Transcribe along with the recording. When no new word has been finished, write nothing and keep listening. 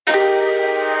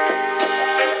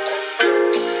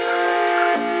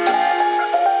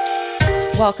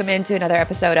Welcome into another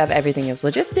episode of Everything is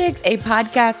Logistics, a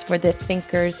podcast for the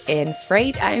thinkers in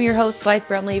freight. I'm your host, Blythe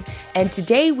Brumleve, and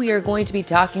today we are going to be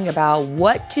talking about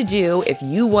what to do if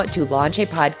you want to launch a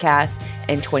podcast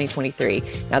in 2023.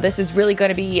 Now, this is really going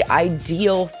to be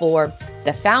ideal for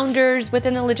the founders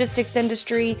within the logistics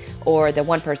industry or the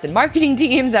one-person marketing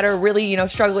teams that are really,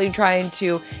 struggling trying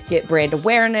to get brand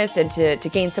awareness and to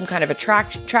gain some kind of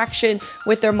traction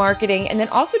with their marketing, and then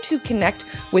also to connect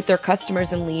with their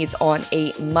customers and leads on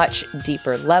a much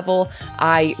deeper level.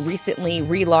 I recently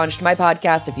relaunched my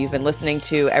podcast. If you've been listening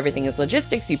to Everything is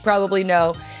Logistics, you probably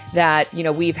know that,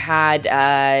 we've had,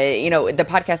 the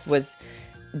podcast was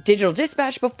Digital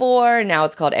Dispatch before. Now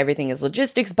it's called Everything is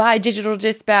Logistics by Digital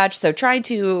Dispatch. So trying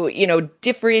to,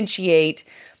 differentiate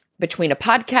between a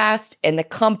podcast and the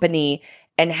company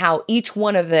and how each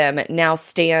one of them now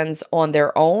stands on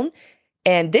their own.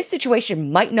 And this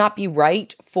situation might not be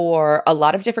right for a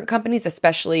lot of different companies,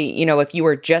 especially, if you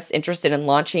were just interested in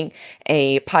launching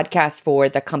a podcast for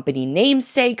the company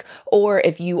namesake, or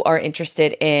if you are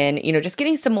interested in, just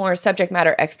getting some more subject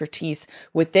matter expertise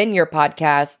within your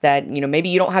podcast that, maybe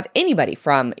you don't have anybody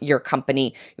from your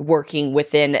company working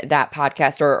within that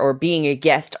podcast or being a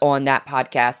guest on that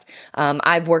podcast.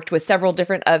 I've worked with several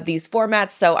different of these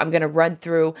formats, so I'm going to run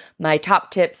through my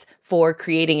top tips for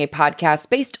creating a podcast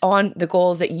based on the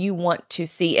goals that you want to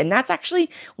see. And that's actually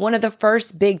one of the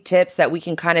first big tips that we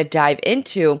can kind of dive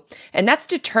into. And that's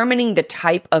determining the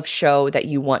type of show that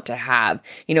you want to have,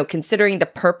 considering the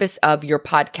purpose of your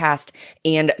podcast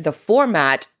and the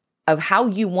format of how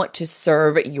you want to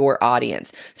serve your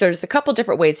audience. So there's a couple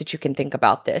different ways that you can think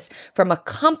about this. From a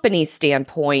company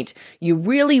standpoint, you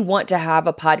really want to have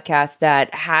a podcast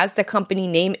that has the company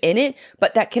name in it,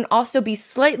 but that can also be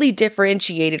slightly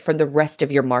differentiated from the rest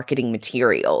of your marketing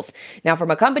materials. Now, from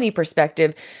a company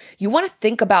perspective, you want to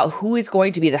think about who is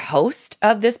going to be the host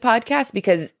of this podcast,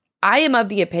 because I am of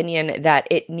the opinion that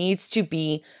it needs to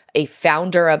be a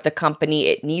founder of the company.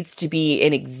 It needs to be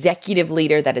an executive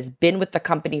leader that has been with the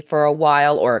company for a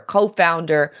while, or a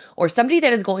co-founder, or somebody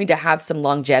that is going to have some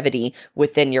longevity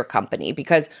within your company.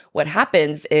 Because what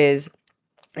happens is,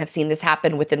 I've seen this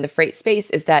happen within the freight space,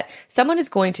 is that someone is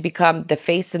going to become the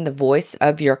face and the voice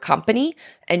of your company,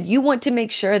 and you want to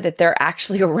make sure that they're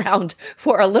actually around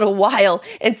for a little while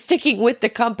and sticking with the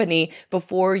company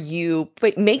before you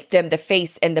make them the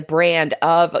face and the brand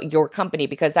of your company,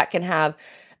 because that can have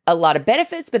a lot of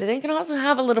benefits, but it can also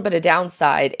have a little bit of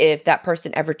downside if that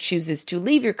person ever chooses to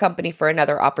leave your company for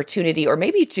another opportunity, or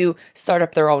maybe to start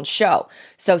up their own show.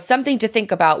 So something to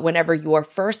think about whenever you are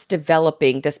first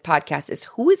developing this podcast is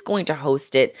who is going to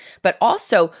host it, but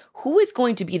also who is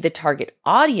going to be the target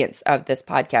audience of this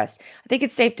podcast. I think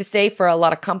it's safe to say for a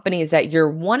lot of companies that you're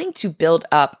wanting to build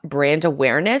up brand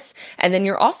awareness, and then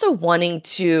you're also wanting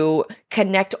to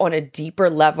connect on a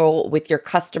deeper level with your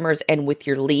customers and with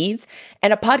your leads.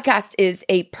 And a podcast is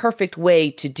a perfect way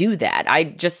to do that. I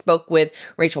just spoke with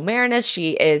Rachel Marinus.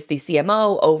 She is the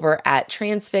CMO over at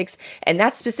Transfix, and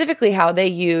that's specifically how they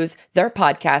use their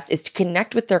podcast, is to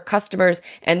connect with their customers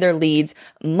and their leads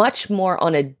much more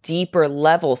on a deeper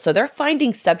level. So they're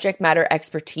finding subject matter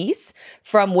expertise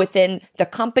from within the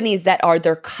companies that are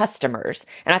their customers.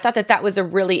 And I thought that that was a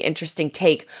really interesting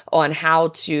take on how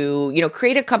to,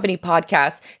 create a company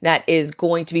podcast that is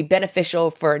going to be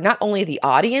beneficial for not only the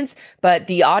audience, but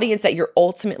the audience that you're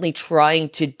ultimately trying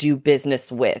to do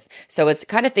business with. So it's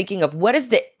kind of thinking of what is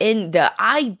the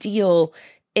ideal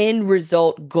end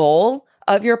result goal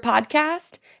of your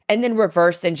podcast, and then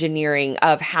reverse engineering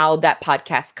of how that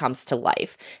podcast comes to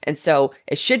life. And so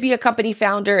it should be a company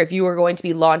founder if you are going to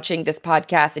be launching this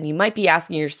podcast, and you might be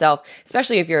asking yourself,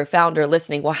 especially if you're a founder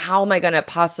listening, well, how am I going to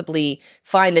possibly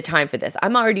find the time for this?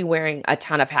 I'm already wearing a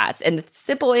ton of hats. And the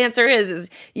simple answer is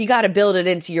you got to build it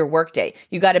into your workday.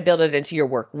 You got to build it into your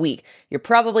work week. You're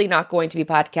probably not going to be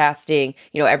podcasting,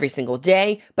 every single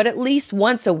day, but at least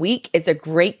once a week is a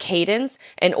great cadence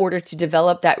in order to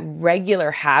develop that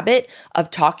regular habit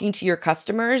of talking to your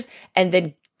customers, and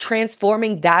then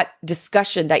transforming that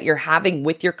discussion that you're having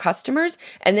with your customers,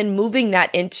 and then moving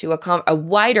that into a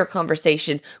wider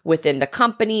conversation within the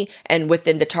company and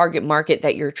within the target market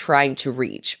that you're trying to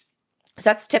reach. So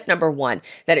that's tip number one,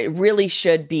 that it really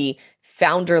should be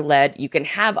founder-led. You can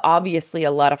have obviously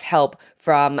a lot of help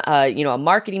from a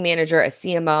marketing manager, a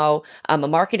CMO, a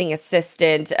marketing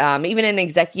assistant, even an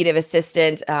executive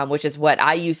assistant, which is what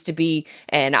I used to be.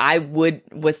 And I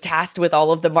was tasked with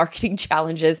all of the marketing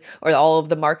challenges or all of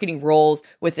the marketing roles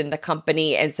within the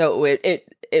company. And so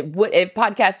it it would, if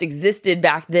podcast existed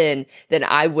back then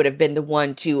I would have been the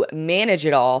one to manage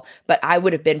it all, but I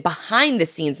would have been behind the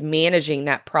scenes managing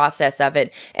that process of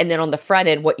it. And then on the front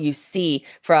end, what you see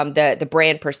from the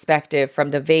brand perspective, from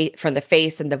the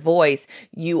face and the voice,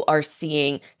 you are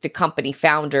seeing the company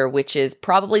founder, which is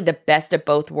probably the best of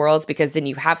both worlds, because then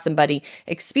you have somebody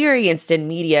experienced in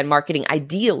media and marketing,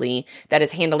 ideally, that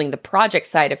is handling the project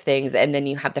side of things. And then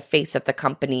you have the face of the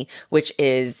company, which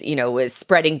is, is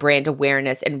spreading brand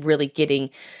awareness and really getting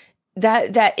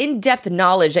that in-depth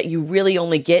knowledge that you really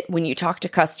only get when you talk to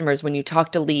customers, when you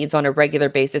talk to leads on a regular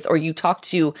basis, or you talk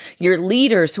to your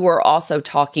leaders who are also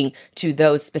talking to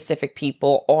those specific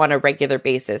people on a regular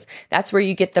basis. That's where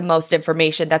you get the most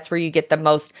information. That's where you get the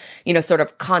most, sort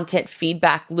of content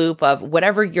feedback loop of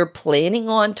whatever you're planning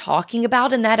on talking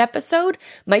about in that episode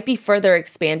might be further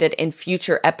expanded in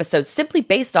future episodes, simply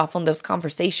based off on those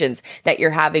conversations that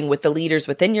you're having with the leaders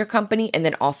within your company, and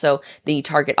then also the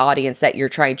target audience that you're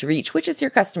trying to reach, which is your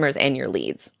customers and your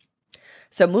leads.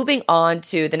 So moving on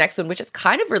to the next one, which is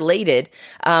kind of related,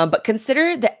 but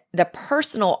consider the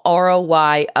personal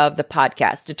ROI of the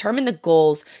podcast. Determine the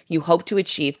goals you hope to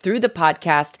achieve through the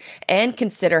podcast and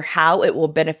consider how it will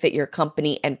benefit your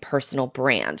company and personal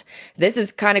brand. This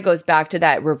is kind of goes back to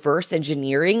that reverse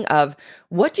engineering of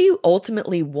what do you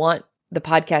ultimately want the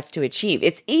podcast to achieve?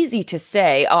 It's easy to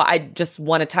say, oh, I just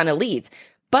want a ton of leads.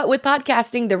 But with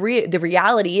podcasting, the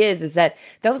reality is that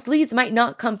those leads might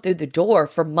not come through the door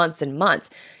for months and months.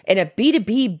 In a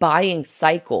B2B buying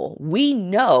cycle, we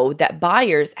know that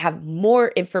buyers have more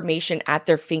information at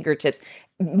their fingertips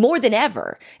more than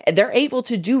ever. They're able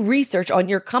to do research on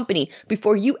your company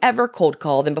before you ever cold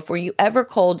call them, before you ever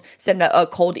send a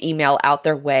cold email out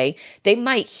their way. They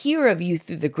might hear of you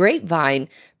through the grapevine,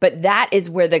 but that is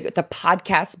where the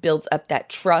podcast builds up that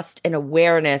trust and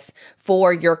awareness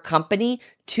for your company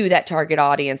to that target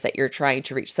audience that you're trying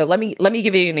to reach. So let me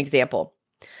give you an example.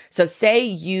 So say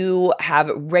you have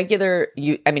if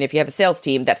you have a sales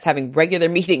team that's having regular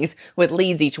meetings with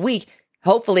leads each week,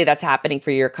 hopefully that's happening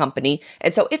for your company.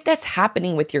 And so if that's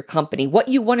happening with your company, what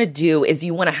you want to do is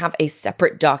you want to have a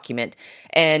separate document.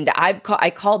 And I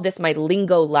called this my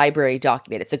Lingo library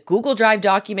document. It's a Google Drive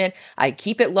document. I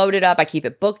keep it loaded up. I keep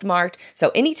it bookmarked. So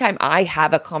anytime I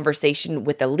have a conversation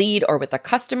with a lead or with a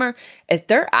customer, if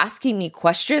they're asking me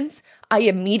questions, I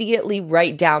immediately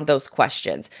write down those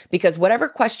questions, because whatever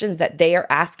questions that they are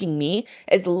asking me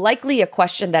is likely a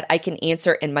question that I can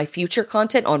answer in my future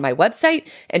content on my website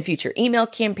and future email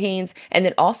campaigns, and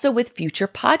then also with future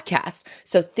podcasts.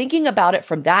 So thinking about it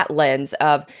from that lens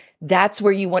of that's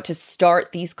where you want to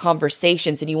start these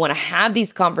conversations, and you want to have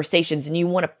these conversations, and you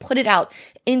want to put it out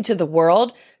into the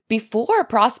world before a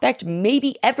prospect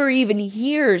maybe ever even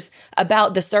hears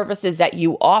about the services that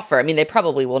you offer. I mean, they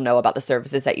probably will know about the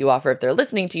services that you offer if they're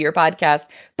listening to your podcast,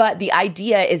 but the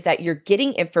idea is that you're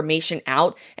getting information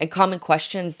out and common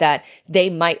questions that they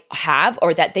might have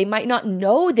or that they might not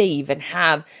know they even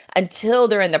have until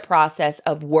they're in the process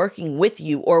of working with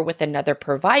you or with another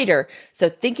provider. So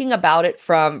thinking about it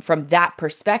from that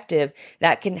perspective,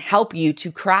 that can help you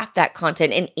to craft that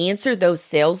content and answer those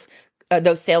sales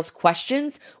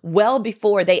questions well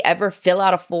before they ever fill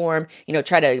out a form,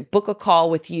 try to book a call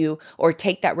with you or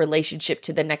take that relationship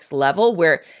to the next level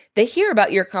where they hear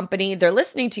about your company, they're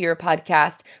listening to your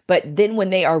podcast, but then when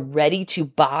they are ready to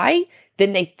buy,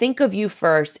 then they think of you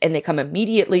first and they come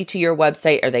immediately to your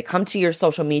website or they come to your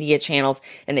social media channels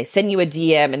and they send you a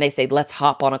DM and they say, let's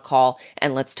hop on a call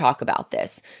and let's talk about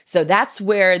this. So that's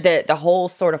where the whole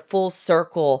sort of full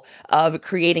circle of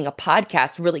creating a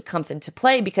podcast really comes into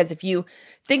play, because if you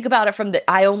think about it from the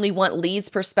I only want leads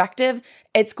perspective,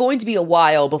 it's going to be a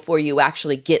while before you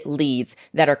actually get leads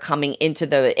that are coming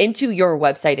into your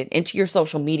website and into your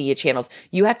social media channels.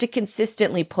 You have to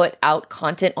consistently put out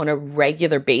content on a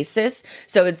regular basis.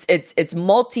 So it's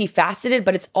multifaceted,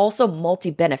 but it's also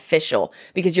multi-beneficial,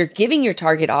 because you're giving your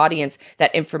target audience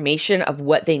that information of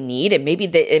what they need, and maybe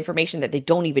the information that they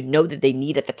don't even know that they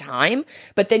need at the time.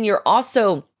 But then you're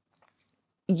also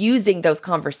using those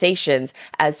conversations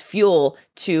as fuel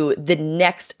to the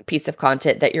next piece of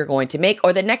content that you're going to make,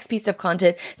 or the next piece of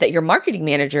content that your marketing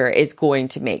manager is going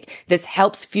to make. This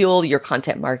helps fuel your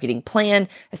content marketing plan,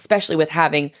 especially with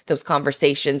having those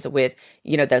conversations with,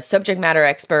 those subject matter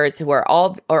experts who are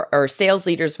or sales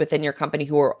leaders within your company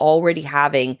who are already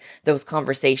having those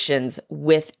conversations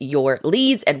with your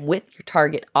leads and with your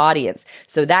target audience.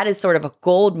 So that is sort of a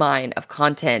gold mine of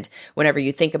content whenever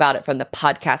you think about it from the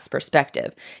podcast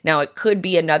perspective. Now, it could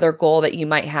be another goal that you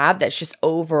might have that's just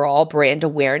overall brand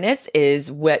awareness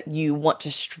is what you want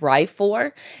to strive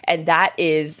for. And that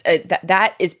is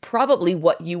that is probably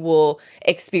what you will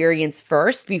experience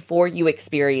first before you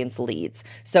experience leads.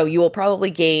 So you will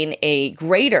probably gain a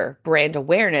greater brand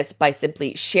awareness by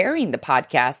simply sharing the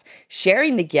podcast,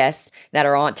 sharing the guests that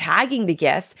are on, tagging the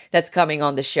guests that's coming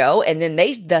on the show, and then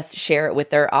they thus share it with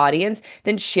their audience,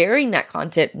 then sharing that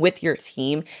content with your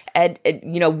team and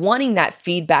wanting that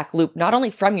feedback loop, not only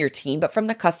from your team, but from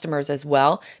the customers as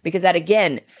well, because that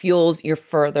again fuels your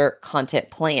further content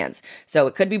plans. So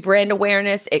it could be brand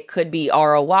awareness. It could be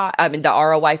ROI. I mean, the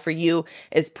ROI for you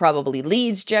is probably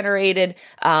leads generated.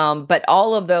 But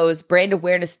all of those brand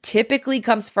awareness typically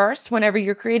comes first whenever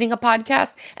you're creating a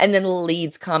podcast, and then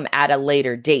leads come at a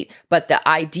later date. But the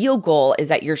ideal goal is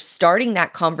that you're starting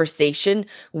that conversation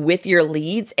with your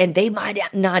leads, and they might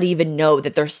not even know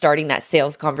that they're starting that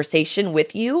sales conversation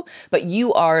with you, but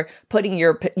you are putting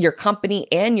your company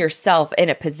and yourself in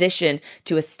a position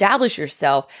to establish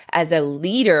yourself as a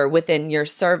leader within your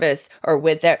service or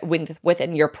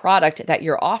within your product that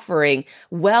you're offering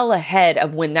well ahead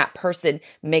of when that person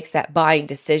makes that buying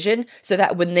decision, so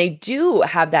that when they do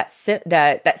have that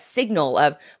signal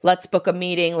of let's book a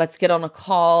meeting, let's get on a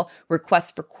call,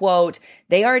 request for quote,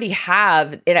 they already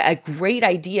have a great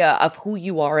idea of who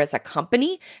you are as a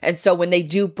company. And so when they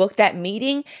do book that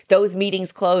meeting, those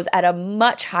meetings close at a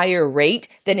much higher rate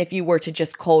than if you were to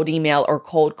just cold email or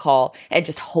cold call and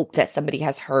just hope that somebody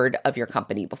has heard of your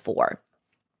company before.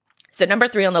 So number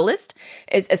 3 on the list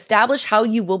is establish how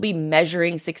you will be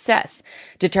measuring success.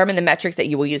 Determine the metrics that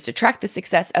you will use to track the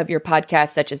success of your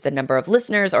podcast, such as the number of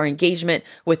listeners or engagement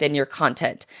within your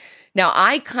content. Now,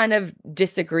 I kind of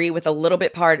disagree with a little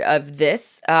bit part of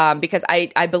this because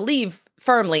I believe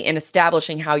firmly in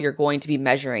establishing how you're going to be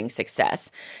measuring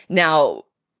success. Now,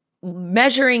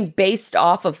 measuring based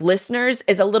off of listeners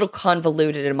is a little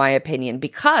convoluted in my opinion,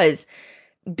 because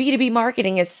B2B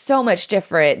marketing is so much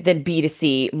different than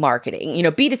B2C marketing.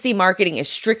 B2C marketing is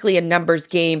strictly a numbers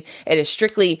game. It is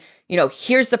strictly,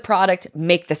 here's the product,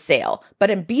 make the sale.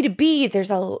 But in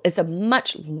B2B, it's a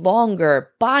much longer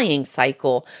buying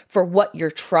cycle for what you're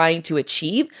trying to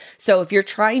achieve. So if you're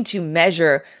trying to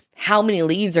measure how many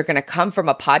leads are going to come from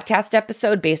a podcast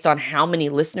episode based on how many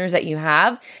listeners that you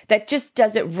have, that just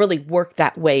doesn't really work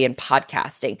that way in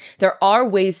podcasting. There are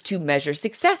ways to measure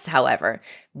success, however.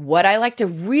 What I like to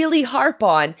really harp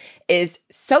on is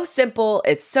so simple,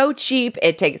 it's so cheap,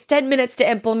 it takes 10 minutes to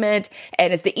implement,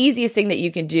 and it's the easiest thing that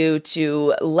you can do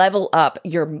to level up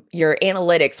your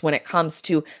analytics when it comes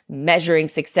to measuring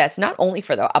success, not only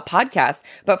for a podcast,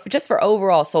 but just for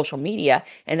overall social media,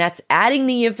 and that's adding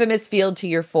the infamous field to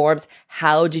your forms.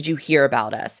 How did you hear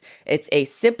about us? It's a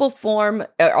simple form,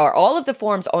 or all of the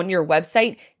forms on your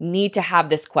website need to have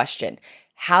this question.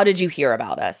 How did you hear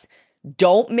about us?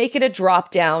 Don't make it a drop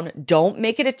down. Don't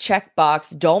make it a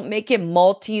checkbox. Don't make it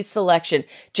multi-selection.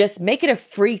 Just make it a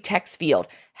free text field.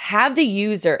 Have the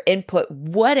user input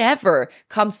whatever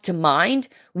comes to mind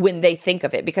when they think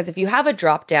of it. Because if you have a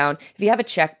drop down, if you have a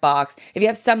checkbox, if you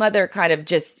have some other kind of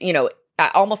just,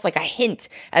 almost like a hint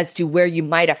as to where you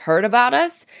might have heard about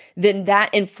us, then that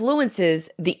influences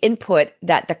the input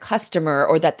that the customer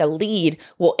or that the lead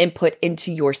will input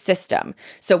into your system.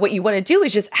 So what you want to do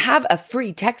is just have a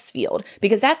free text field,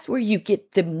 because that's where you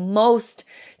get the most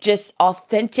just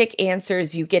authentic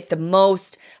answers. You get the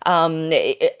most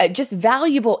just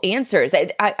valuable answers.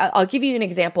 I'll give you an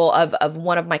example of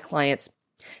one of my clients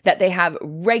that they have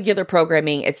regular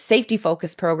programming. It's safety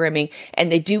focused programming,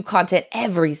 and they do content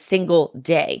every single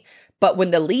day. But when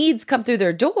the leads come through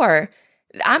their door,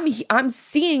 I'm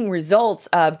seeing results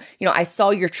of, I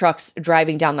saw your trucks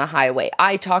driving down the highway.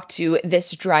 I talked to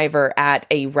this driver at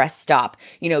a rest stop.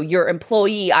 Your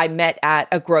employee I met at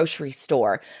a grocery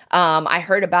store. I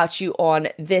heard about you on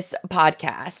this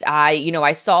podcast.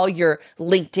 I saw your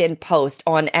LinkedIn post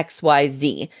on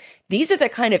XYZ. These are the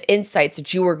kind of insights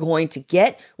that you are going to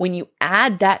get when you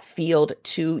add that field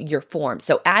to your form.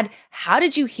 So add, how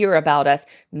did you hear about us?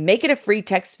 Make it a free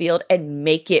text field and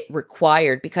make it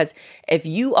required. Because if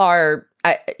you are,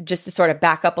 just to sort of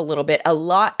back up a little bit, a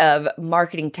lot of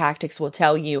marketing tactics will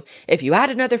tell you if you add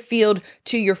another field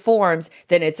to your forms,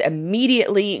 then it's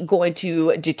immediately going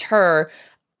to deter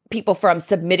people from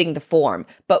submitting the form.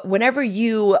 But whenever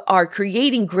you are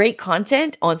creating great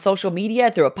content on social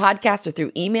media, through a podcast or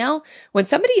through email, when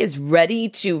somebody is ready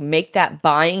to make that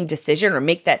buying decision or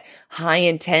make that high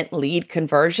intent lead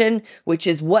conversion, which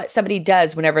is what somebody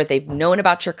does whenever they've known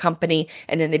about your company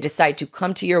and then they decide to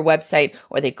come to your website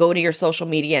or they go to your social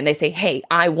media and they say, hey,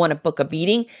 I want to book a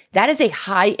meeting, that is a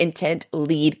high intent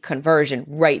lead conversion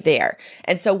right there.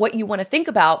 And so what you want to think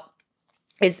about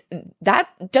is that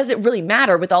doesn't really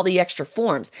matter with all the extra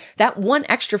forms. That one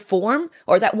extra form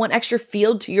or that one extra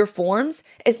field to your forms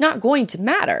is not going to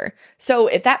matter. So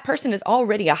if that person is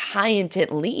already a high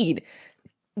intent lead,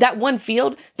 that one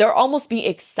field, they'll almost be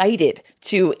excited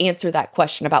to answer that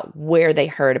question about where they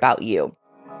heard about you.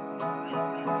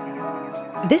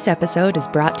 This episode is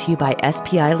brought to you by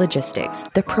SPI Logistics,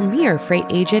 the premier freight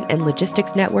agent and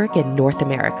logistics network in North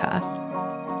America.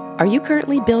 Are you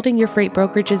currently building your freight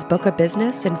brokerage's book of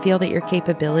business and feel that your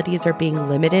capabilities are being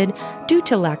limited due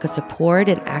to lack of support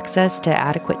and access to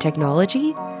adequate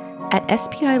technology? At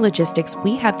SPI Logistics,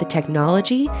 we have the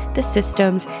technology, the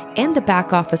systems, and the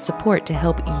back office support to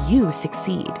help you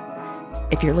succeed.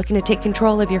 If you're looking to take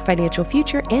control of your financial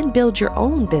future and build your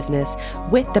own business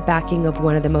with the backing of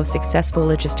one of the most successful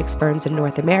logistics firms in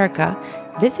North America,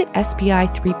 visit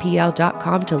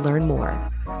SPI3PL.com to learn more.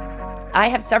 I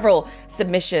have several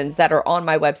submissions that are on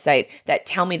my website that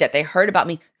tell me that they heard about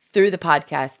me through the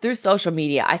podcast, through social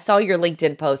media. I saw your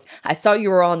LinkedIn post. I saw you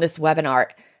were on this webinar.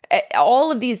 All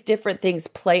of these different things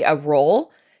play a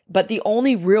role, but the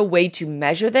only real way to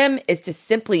measure them is to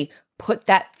simply put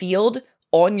that field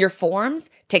on your forms.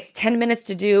 It takes 10 minutes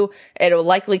to do. It'll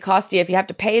likely cost you, if you have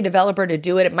to pay a developer to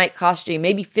do it, it might cost you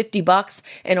maybe $50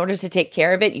 in order to take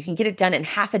care of it. You can get it done in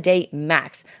half a day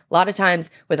max. A lot of times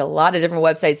with a lot of different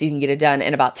websites, you can get it done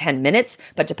in about 10 minutes,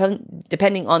 but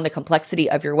depending on the complexity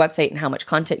of your website and how much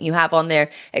content you have on there,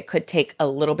 it could take a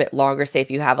little bit longer. Say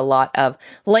if you have a lot of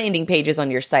landing pages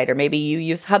on your site, or maybe you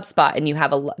use HubSpot and you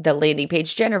have the landing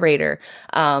page generator,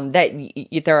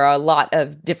 there are a lot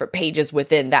of different pages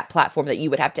within that platform that you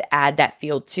would have to add that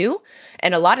field to.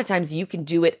 And a lot of times you can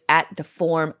do it at the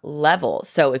form level.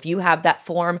 So if you have that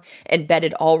form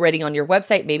embedded already on your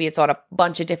website, maybe it's on a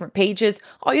bunch of different pages,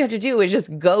 all you have to do is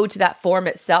just go to that form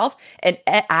itself and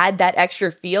add that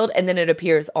extra field, and then it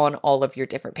appears on all of your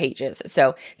different pages.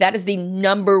 So that is the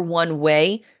number one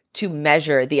way to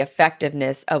measure the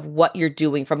effectiveness of what you're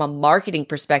doing from a marketing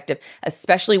perspective,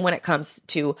 especially when it comes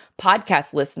to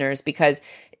podcast listeners, because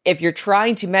if you're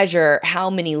trying to measure how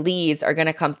many leads are going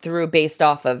to come through based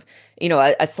off of,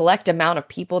 a select amount of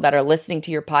people that are listening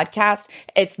to your podcast,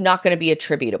 it's not going to be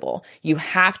attributable. You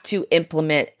have to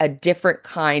implement a different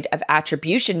kind of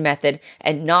attribution method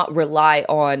and not rely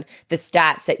on the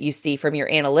stats that you see from your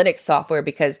analytics software,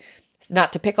 because it's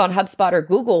not to pick on HubSpot or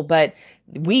Google, but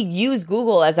we use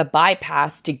Google as a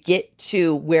bypass to get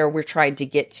to where we're trying to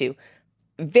get to.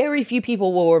 Very few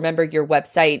people will remember your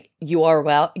website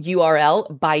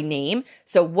URL by name.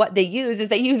 So what they use is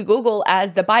they use Google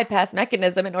as the bypass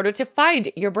mechanism in order to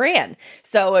find your brand.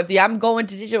 So if I'm going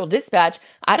to Digital Dispatch,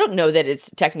 I don't know that it's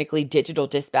technically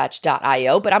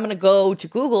digitaldispatch.io, but I'm going to go to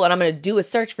Google and I'm going to do a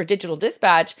search for Digital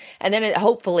Dispatch. And then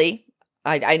hopefully,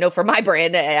 I know for my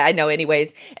brand, I know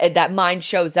anyways, that mine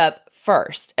shows up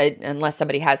first, unless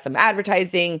somebody has some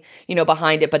advertising,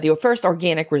 behind it. But the first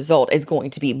organic result is going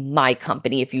to be my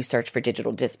company if you search for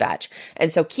Digital Dispatch.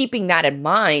 And so keeping that in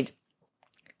mind,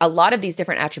 a lot of these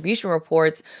different attribution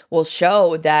reports will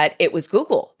show that it was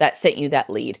Google that sent you that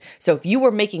lead. So if you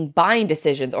were making buying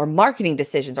decisions or marketing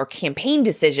decisions or campaign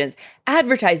decisions,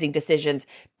 advertising decisions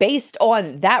based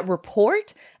on that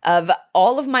report of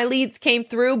all of my leads came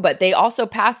through, but they also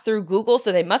passed through Google,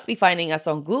 so they must be finding us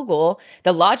on Google.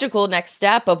 The logical next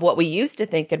step of what we used to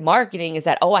think in marketing is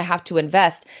that, I have to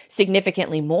invest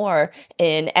significantly more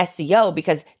in SEO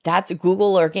because that's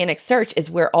Google organic search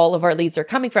is where all of our leads are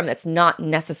coming from. That's not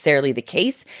necessarily the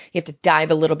case. You have to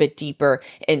dive a little bit deeper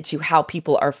into how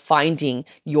people are finding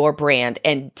your brand.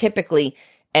 And typically,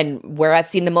 and where I've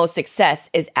seen the most success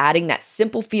is adding that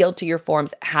simple field to your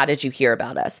forms. How did you hear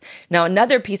about us? Now,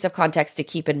 another piece of context to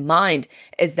keep in mind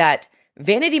is that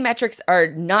vanity metrics are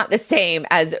not the same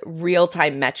as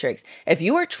real-time metrics. If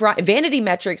you are vanity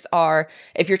metrics are,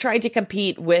 if you're trying to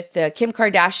compete with the Kim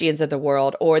Kardashians of the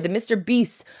world or the Mr.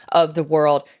 Beasts of the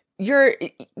world,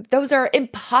 those are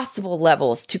impossible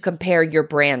levels to compare your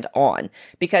brand on,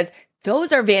 because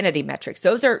those are vanity metrics.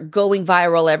 Those are going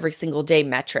viral every single day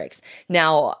metrics.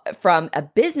 Now, from a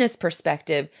business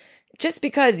perspective, just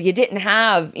because you didn't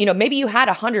have, maybe you had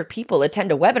 100 people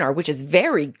attend a webinar, which is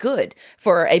very good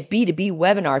for a B2B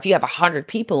webinar if you have 100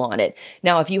 people on it.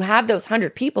 Now, if you have those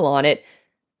 100 people on it,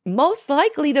 most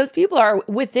likely those people are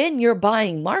within your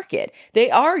buying market. They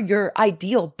are your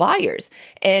ideal buyers.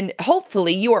 And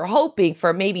hopefully you are hoping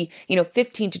for maybe,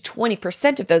 15 to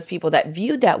 20% of those people that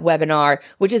viewed that webinar,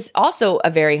 which is also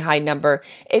a very high number,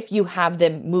 if you have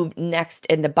them move next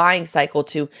in the buying cycle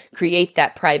to create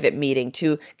that private meeting,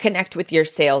 to connect with your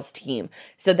sales team.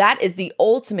 So that is the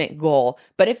ultimate goal.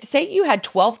 But if, say, you had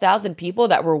 12,000 people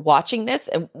that were watching this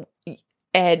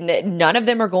and none of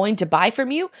them are going to buy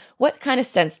from you, what kind of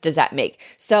sense does that make?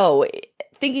 So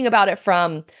thinking about it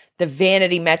from the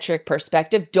vanity metric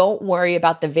perspective, don't worry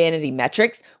about the vanity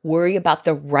metrics, worry about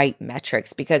the right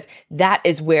metrics, because that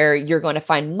is where you're going to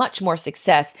find much more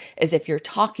success, is if you're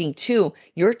talking to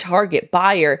your target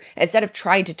buyer instead of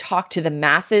trying to talk to the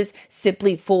masses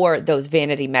simply for those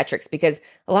vanity metrics, because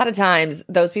a lot of times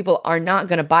those people are not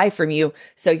going to buy from you.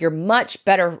 So you're much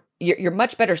better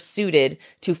suited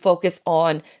to focus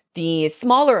on the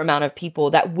smaller amount of people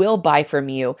that will buy from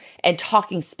you and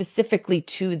talking specifically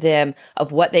to them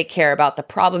of what they care about, the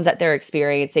problems that they're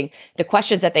experiencing, the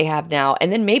questions that they have now,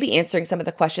 and then maybe answering some of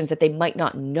the questions that they might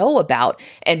not know about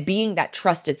and being that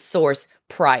trusted source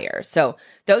prior. So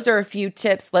those are a few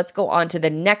tips. Let's go on to the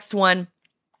next one.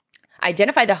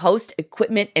 Identify the host,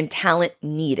 equipment, and talent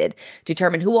needed.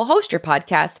 Determine who will host your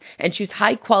podcast and choose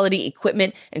high quality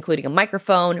equipment, including a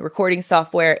microphone, recording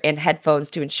software, and headphones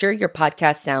to ensure your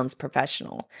podcast sounds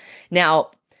professional.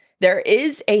 Now, there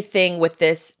is a thing with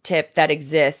this tip that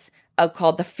exists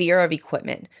called the fear of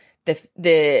equipment.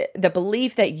 The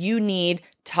belief that you need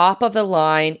top of the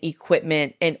line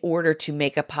equipment in order to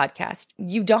make a podcast.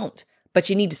 You don't, but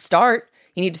you need to start.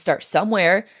 You need to start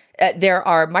somewhere. There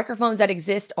are microphones that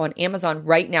exist on Amazon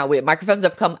right now. Microphones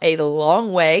have come a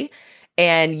long way,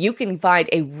 and you can find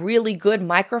a really good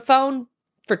microphone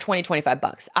for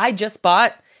 $25. I just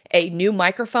bought a new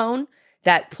microphone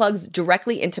that plugs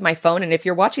directly into my phone. And if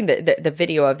you're watching the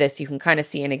video of this, you can kind of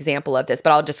see an example of this,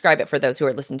 but I'll describe it for those who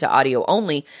are listening to audio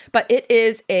only. But it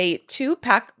is a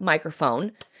 2-pack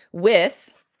microphone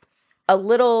with a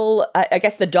little,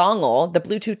 the dongle, the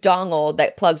Bluetooth dongle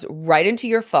that plugs right into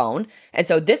your phone. And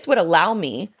so this would allow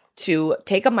me to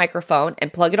take a microphone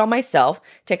and plug it on myself,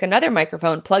 take another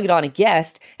microphone, plug it on a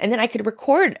guest, and then I could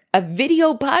record a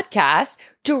video podcast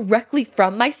directly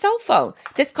from my cell phone.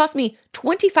 This cost me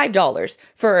 $25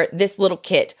 for this little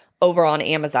kit over on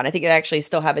Amazon. I think I actually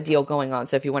still have a deal going on,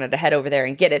 so if you wanted to head over there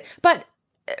and get it. But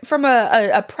from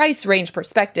a price range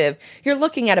perspective, you're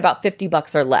looking at about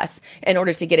 $50 or less in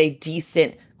order to get a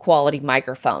decent quality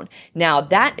microphone. Now,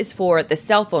 that is for the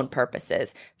cell phone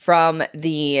purposes. From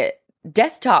the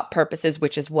desktop purposes,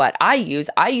 which is what I use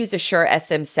a Shure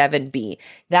SM7B.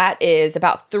 That is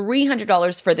about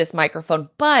 $300 for this microphone,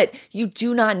 but you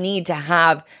do not need to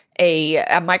have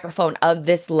a microphone of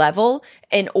this level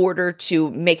in order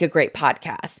to make a great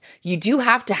podcast. You do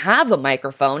have to have a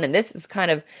microphone, and this is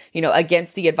kind of,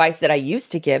 against the advice that I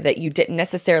used to give, that you didn't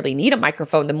necessarily need a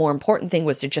microphone. The more important thing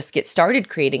was to just get started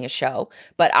creating a show.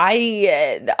 But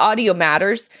the audio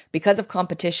matters because of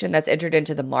competition that's entered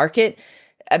into the market.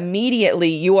 Immediately,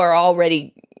 you are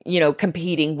already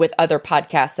competing with other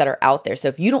podcasts that are out there. So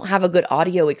if you don't have a good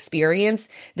audio experience,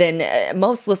 then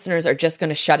most listeners are just going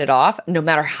to shut it off, no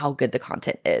matter how good the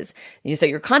content is. So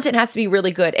your content has to be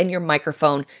really good, and your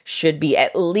microphone should be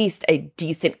at least a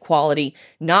decent quality,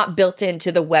 not built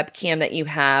into the webcam that you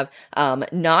have,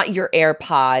 not your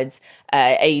AirPods,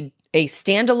 a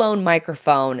standalone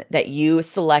microphone that you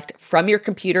select from your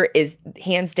computer is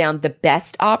hands down the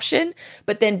best option,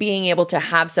 but then being able to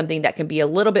have something that can be a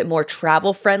little bit more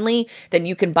travel friendly, then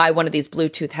you can buy one of these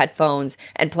Bluetooth headphones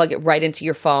and plug it right into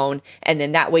your phone. And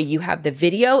then that way you have the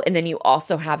video, and then you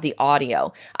also have the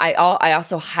audio. I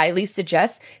also highly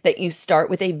suggest that you start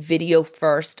with a video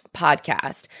first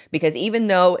podcast, because even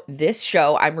though this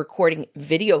show I'm recording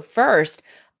video first,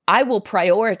 I will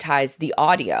prioritize the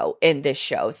audio in this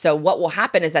show. So what will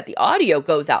happen is that the audio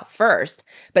goes out first,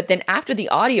 but then after the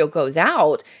audio goes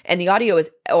out and the audio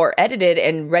is edited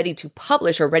and ready to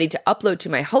publish or ready to upload to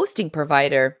my hosting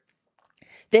provider,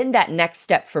 then that next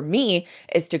step for me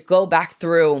is to go back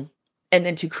through and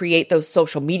then to create those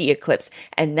social media clips.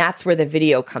 And that's where the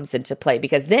video comes into play,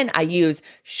 because then I use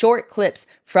short clips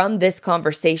from this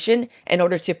conversation in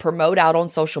order to promote out on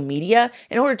social media,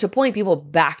 in order to point people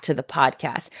back to the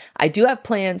podcast. I do have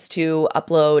plans to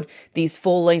upload these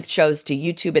full-length shows to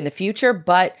YouTube in the future,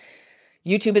 but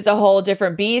YouTube is a whole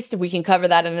different beast. We can cover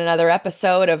that in another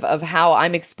episode of how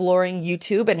I'm exploring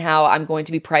YouTube and how I'm going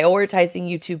to be prioritizing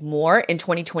YouTube more in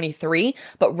 2023.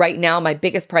 But right now, my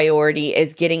biggest priority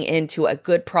is getting into a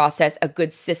good process, a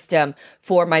good system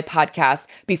for my podcast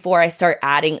before I start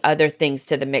adding other things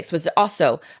to the mix. Was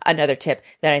also another tip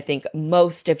that I think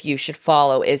most of you should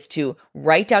follow, is to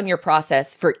write down your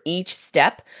process for each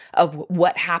step of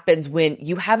what happens when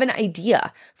you have an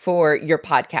idea for your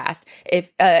podcast.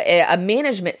 If a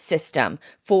management system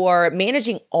for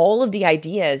managing all of the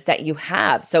ideas that you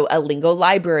have. So a lingo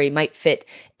library might fit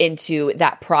into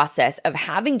that process of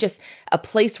having just a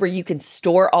place where you can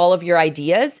store all of your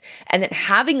ideas, and then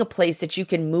having a place that you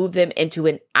can move them into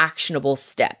an actionable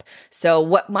step. So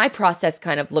what my process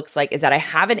kind of looks like is that I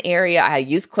have an area. I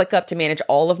use ClickUp to manage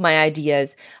all of my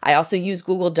ideas. I also use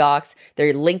Google Docs.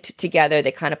 They're linked together.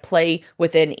 They kind of play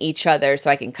within each other. So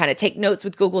I can kind of take notes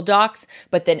with Google Docs,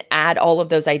 but then add all of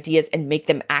those ideas and make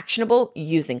them actionable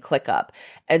using ClickUp.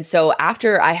 And so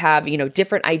after I have,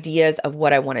 different ideas of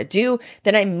what I want to do,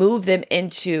 then I move them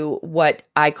into what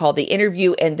I call the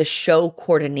interview and the show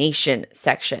coordination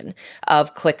section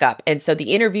of ClickUp. And so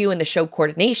the interview and the show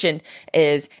coordination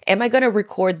is, am I going to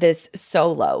record this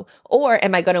solo, or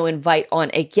am I going to invite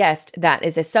on a guest that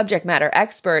is a subject matter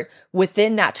expert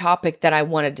within that topic that I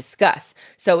want to discuss?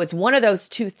 So it's one of those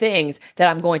two things that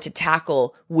I'm going to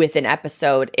tackle with an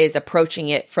episode, is approaching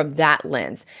it from that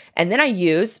lens. And then I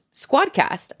use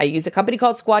Squadcast. I use a company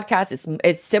called Squadcast.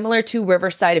 It's similar to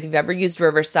Riverside. If you've ever used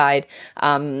Riverside,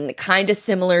 kind of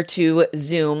similar to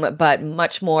Zoom, but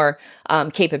much more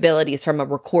capabilities from a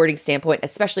recording standpoint,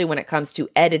 especially when it comes to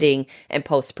editing and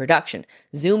post-production.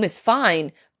 Zoom is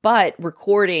fine, but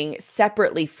recording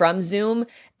separately from Zoom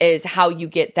is how you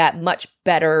get that much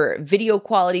better video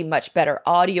quality, much better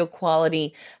audio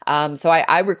quality. So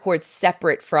I record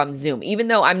separate from Zoom, even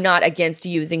though I'm not against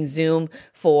using Zoom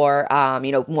for,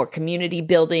 more community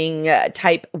building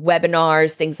type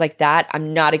webinars, things like that.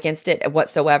 I'm not against it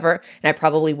whatsoever. And I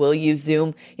probably will use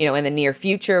Zoom, in the near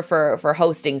future for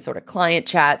hosting sort of client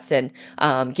chats and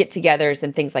get-togethers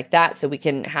and things like that. So we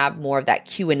can have more of that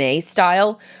Q&A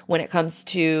style when it comes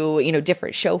to,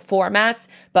 different show formats.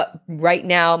 But right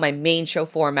now, my main show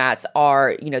formats are,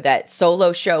 that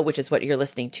solo show, which is what you're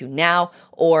listening to now,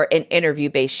 or an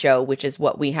interview-based show, which is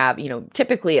what we have,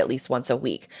 typically at least once a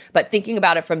week. But thinking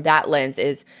about it from that lens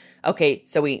is, okay,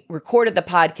 so we recorded the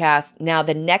podcast. Now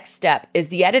the next step is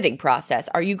the editing process.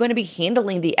 Are you going to be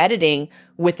handling the editing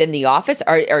within the office?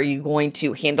 Are you going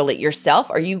to handle it yourself?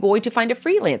 Are you going to find a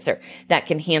freelancer that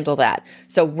can handle that?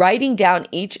 So writing down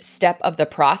each step of the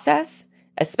process,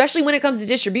 especially when it comes to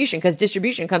distribution, because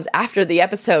distribution comes after the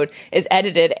episode is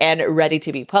edited and ready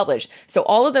to be published. So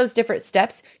all of those different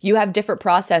steps, you have different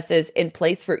processes in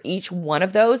place for each one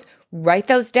of those. Write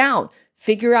those down.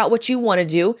 Figure out what you want to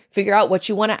do, figure out what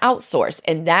you want to outsource.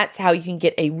 And that's how you can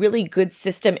get a really good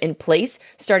system in place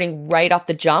starting right off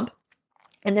the jump.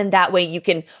 And then that way you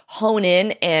can hone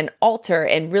in and alter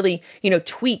and really,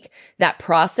 tweak that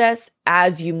process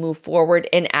as you move forward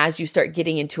and as you start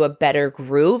getting into a better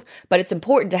groove. But it's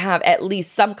important to have at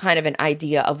least some kind of an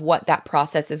idea of what that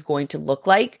process is going to look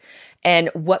like and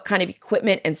what kind of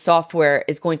equipment and software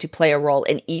is going to play a role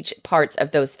in each parts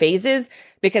of those phases.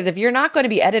 Because if you're not going to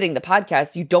be editing the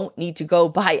podcast, you don't need to go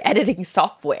buy editing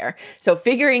software. So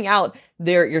figuring out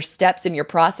your steps and your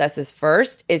processes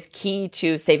first is key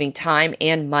to saving time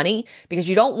and money, because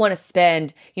you don't want to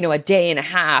spend, a day and a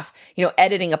half,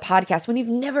 editing a podcast when you've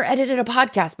never edited a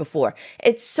podcast before.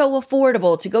 It's so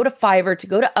affordable to go to Fiverr, to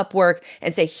go to Upwork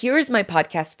and say, here's my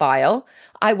podcast file.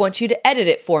 I want you to edit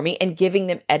it for me, and giving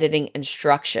them editing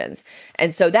instructions.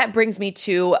 And so that brings me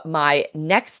to my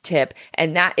next tip,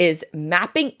 and that is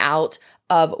mapping out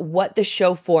of what the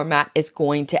show format is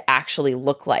going to actually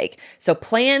look like. So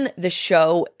plan the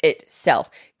show itself.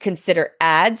 Consider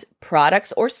ads,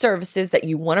 products, or services that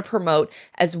you want to promote,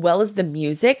 as well as the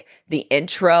music, the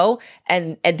intro,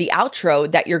 and the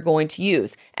outro that you're going to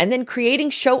use. And then creating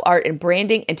show art and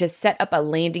branding, and to set up a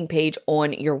landing page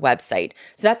on your website.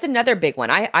 So that's another big one.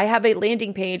 I have a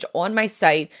landing page on my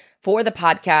site for the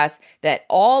podcast that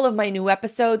all of my new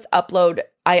episodes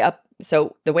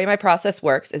So the way my process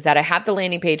works is that I have the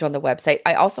landing page on the website.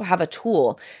 I also have a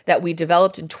tool that we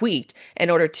developed and tweaked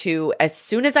in order to, as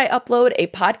soon as I upload a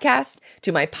podcast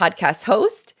to my podcast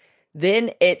host,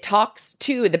 then it talks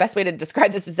to, the best way to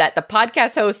describe this is that the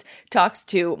podcast host talks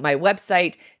to my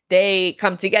website. They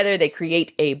come together, they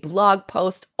create a blog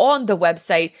post on the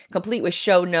website, complete with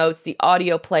show notes, the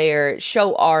audio player,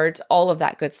 show art, all of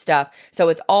that good stuff. So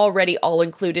it's already all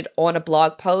included on a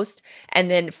blog post.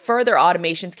 And then further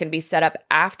automations can be set up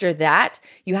after that.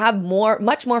 You have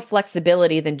much more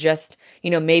flexibility than just,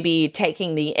 maybe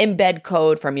taking the embed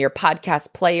code from your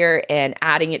podcast player and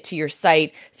adding it to your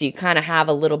site. So you kind of have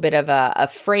a little bit of a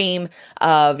frame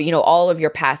of, all of your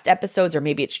past episodes, or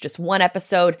maybe it's just one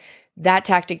episode. That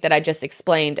tactic that I just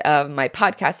explained of my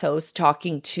podcast host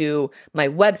talking to my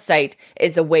website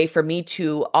is a way for me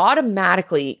to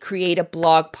automatically create a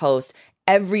blog post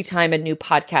every time a new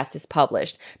podcast is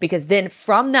published, because then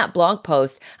from that blog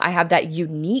post, I have that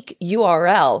unique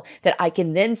URL that I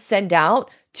can then send out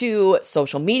to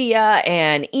social media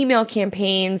and email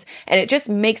campaigns. And it just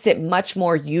makes it much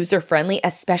more user-friendly,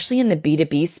 especially in the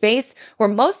B2B space where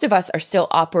most of us are still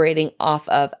operating off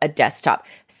of a desktop,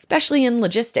 especially in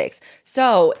logistics.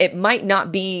 So it might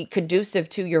not be conducive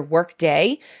to your work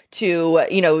day to,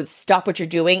 stop what you're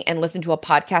doing and listen to a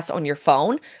podcast on your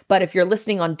phone. But if you're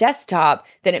listening on desktop,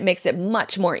 then it makes it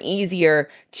much more easier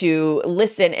to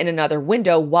listen in another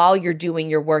window while you're doing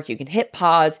your work. You can hit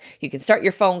pause, you can start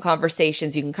your phone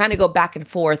conversations, you can kind of go back and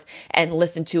forth and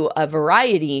listen to a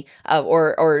variety of,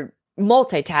 or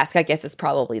multitask, I guess is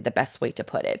probably the best way to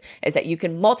put it, is that you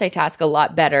can multitask a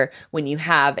lot better when you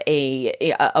have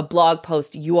a blog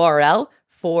post URL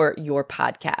for your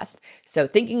podcast. So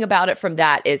thinking about it from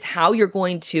that is how you're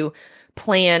going to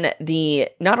plan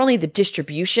not only the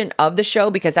distribution of the show,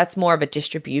 because that's more of a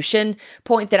distribution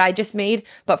point that I just made,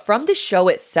 but from the show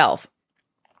itself.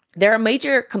 There are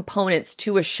major components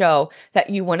to a show that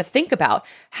you want to think about.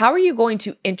 How are you going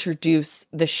to introduce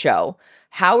the show?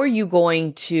 How are you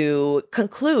going to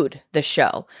conclude the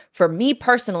show? For me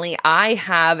personally, I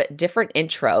have different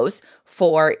intros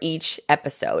for each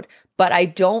episode, but I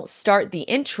don't start the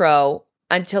intro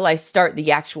until I start the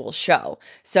actual show.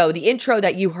 So the intro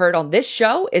that you heard on this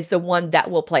show is the one that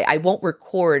will play. I won't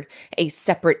record a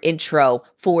separate intro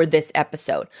for this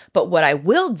episode. But what I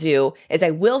will do is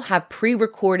I will have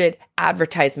pre-recorded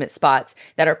advertisement spots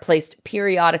that are placed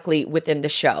periodically within the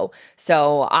show.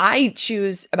 So I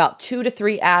choose about 2 to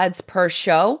 3 ads per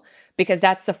show, because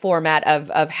that's the format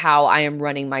of how I am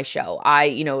running my show.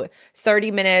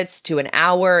 30 minutes to an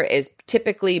hour is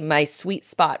typically my sweet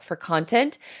spot for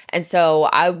content. And so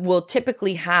I will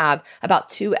typically have about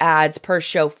 2 ads per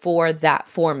show for that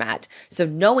format. So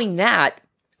knowing that,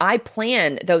 I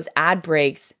plan those ad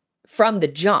breaks from the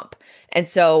jump. And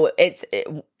so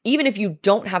even if you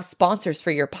don't have sponsors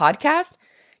for your podcast,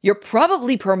 you're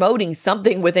probably promoting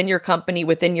something within your company,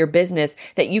 within your business,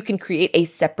 that you can create a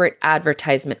separate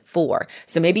advertisement for.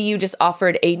 So maybe you just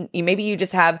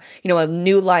have, a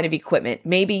new line of equipment.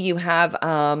 Maybe you have, a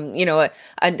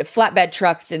flatbed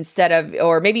trucks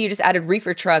or maybe you just added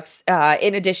reefer trucks,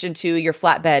 in addition to your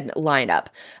flatbed lineup.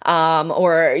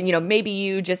 Maybe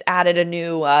you just added a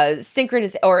new,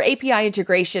 synchronous or API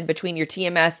integration between your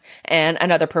TMS and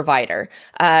another provider.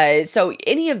 So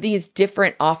any of these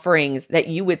different offerings that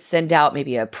you would send out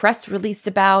maybe a press release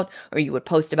about, or you would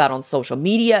post about on social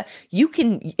media, you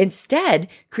can instead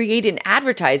create an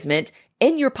advertisement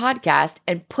in your podcast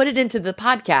and put it into the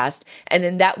podcast. And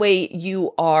then that way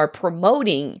you are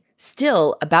promoting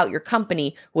still about your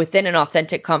company within an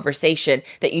authentic conversation,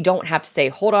 that you don't have to say,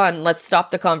 hold on, let's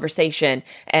stop the conversation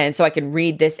and so I can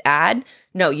read this ad.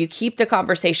 No, you keep the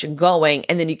conversation going,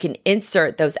 and then you can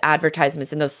insert those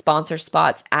advertisements and those sponsor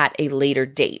spots at a later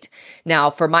date. Now,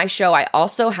 for my show, I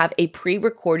also have a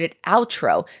pre-recorded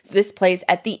outro. This plays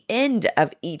at the end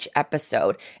of each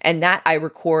episode, and that I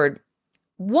record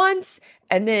once,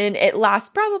 and then it lasts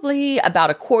probably about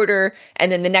a quarter,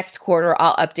 and then the next quarter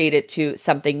I'll update it to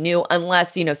something new,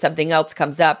 unless something else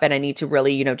comes up and I need to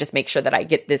really just make sure that I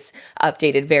get this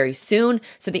updated very soon.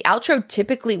 So the outro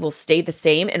typically will stay the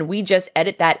same, and we just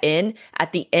edit that in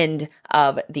at the end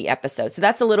of the episode. So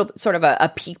that's a little sort of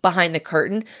a peek behind the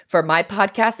curtain for my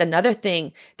podcast. Another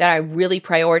thing that I really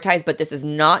prioritize, but this is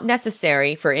not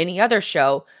necessary for any other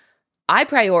show, I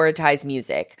prioritize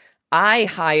music. I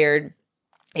hired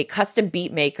a custom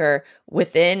beat maker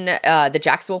within the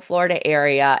Jacksonville, Florida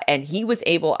area. And he was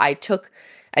able, I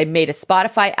made a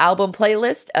Spotify album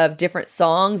playlist of different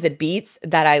songs and beats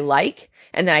that I like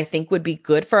and that I think would be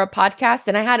good for a podcast.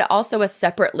 And I had also a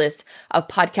separate list of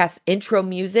podcast intro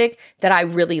music that I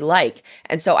really like.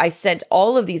 And so I sent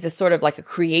all of these as sort of like a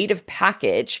creative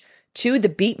package to the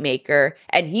beat maker,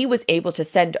 and he was able to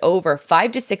send over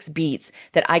 5 to 6 beats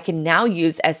that I can now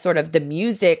use as sort of the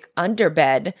music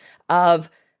underbed of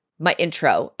my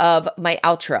intro, of my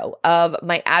outro, of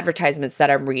my advertisements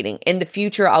that I'm reading. In the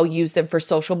future, I'll use them for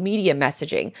social media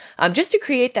messaging, just to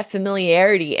create that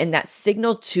familiarity and that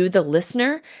signal to the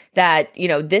listener that,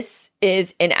 this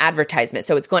is an advertisement.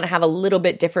 So it's going to have a little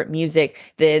bit different music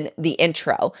than the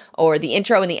intro, or the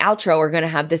intro and the outro are going to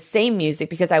have the same music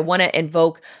because I want to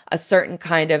invoke a certain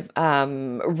kind of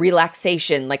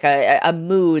relaxation, like a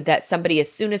mood that somebody,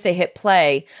 as soon as they hit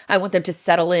play, I want them to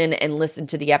settle in and listen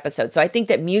to the episode. So I think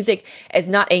that music is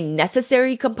not a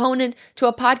necessary component to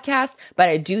a podcast, but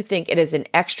I do think it is an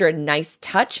extra nice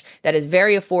touch that is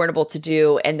very affordable to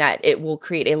do and that it will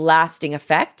create a lasting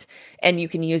effect. And you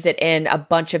can use it in a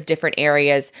bunch of different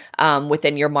areas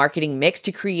within your marketing mix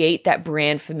to create that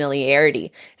brand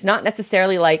familiarity. It's not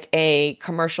necessarily like a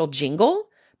commercial jingle,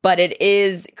 but it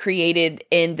is created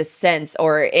in the sense,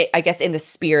 or I guess in the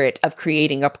spirit of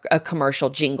creating a commercial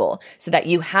jingle, so that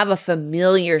you have a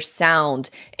familiar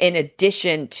sound in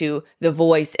addition to the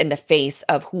voice and the face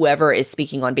of whoever is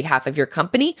speaking on behalf of your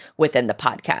company within the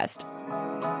podcast.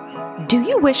 Do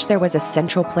you wish there was a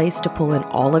central place to pull in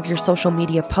all of your social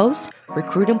media posts,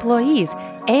 recruit employees,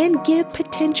 and give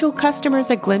potential customers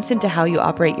a glimpse into how you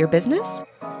operate your business?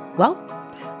 Well,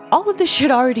 all of this should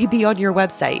already be on your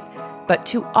website, but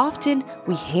too often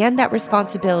we hand that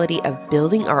responsibility of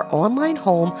building our online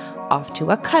home off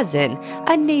to a cousin,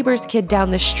 a neighbor's kid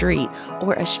down the street,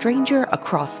 or a stranger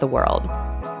across the world.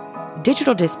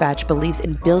 Digital Dispatch believes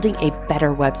in building a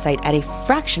better website at a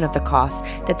fraction of the cost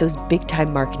that those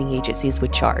big-time marketing agencies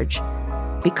would charge.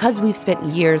 Because we've spent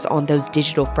years on those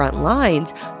digital front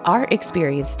lines, our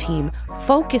experienced team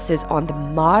focuses on the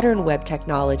modern web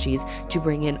technologies to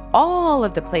bring in all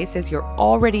of the places you're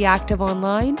already active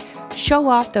online, show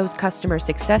off those customer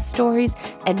success stories,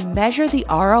 and measure the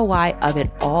ROI of it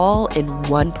all in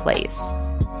one place.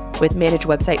 With managed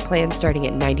website plans starting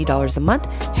at $90 a month,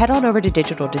 head on over to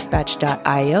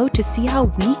digitaldispatch.io to see how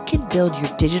we can build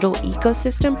your digital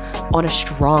ecosystem on a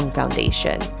strong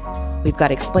foundation. We've got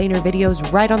explainer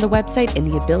videos right on the website and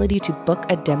the ability to book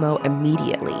a demo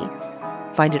immediately.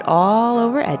 Find it all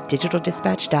over at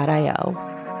digitaldispatch.io.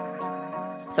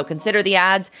 So consider the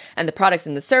ads and the products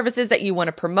and the services that you want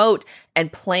to promote and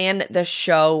plan the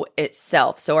show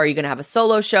itself. So are you going to have a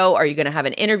solo show? Are you going to have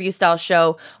an interview style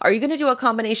show? Are you going to do a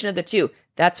combination of the two?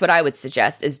 That's what I would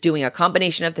suggest, is doing a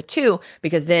combination of the two,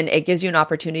 because then it gives you an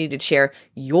opportunity to share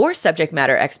your subject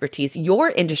matter expertise,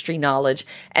 your industry knowledge,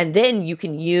 and then you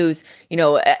can use,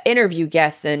 interview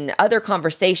guests and other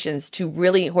conversations to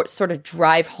really sort of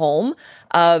drive home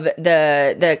of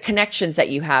the connections that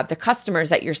you have, the customers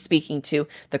that you're speaking to,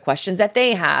 the questions that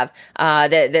they have,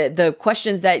 the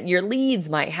questions that your leads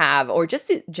might have, or just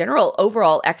the general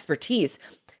overall expertise.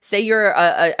 Say you're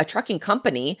a trucking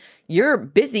company, you're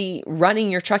busy running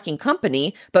your trucking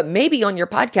company, but maybe on your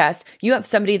podcast, you have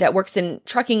somebody that works in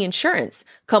trucking insurance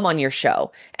come on your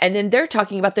show. And then they're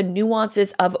talking about the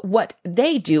nuances of what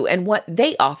they do and what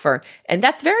they offer. And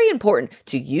that's very important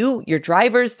to you, your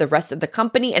drivers, the rest of the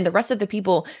company, and the rest of the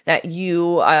people that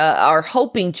you are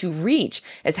hoping to reach,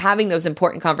 is having those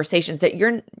important conversations that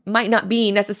you might not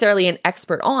be necessarily an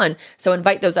expert on. So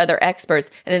invite those other experts,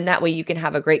 and then that way you can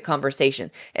have a great conversation.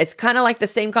 It's kind of like the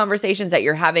same conversations that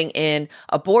you're having in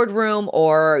a boardroom,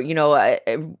 or,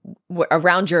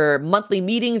 around your monthly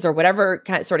meetings or whatever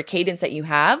kind of sort of cadence that you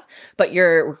have, but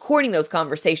you're recording those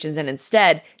conversations and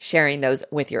instead sharing those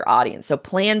with your audience. So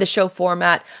plan the show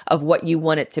format of what you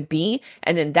want it to be.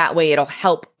 And then that way it'll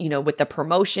help, with the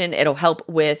promotion, it'll help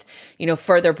with,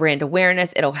 further brand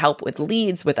awareness. It'll help with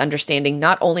leads, with understanding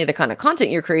not only the kind of content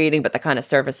you're creating, but the kind of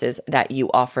services that you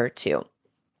offer too.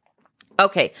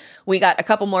 Okay, we got a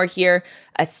couple more here.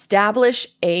 Establish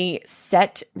a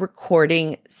set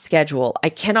recording schedule. I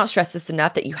cannot stress this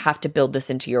enough that you have to build this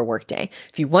into your workday.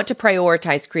 If you want to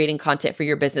prioritize creating content for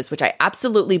your business, which I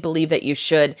absolutely believe that you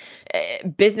should,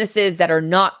 businesses that are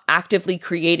not actively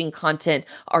creating content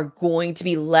are going to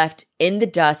be left in the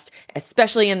dust,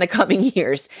 especially in the coming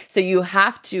years. So you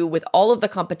have to, with all of the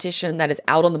competition that is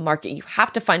out on the market, you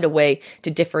have to find a way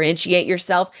to differentiate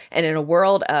yourself. And in a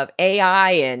world of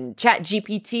AI and Chat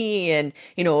GPT and,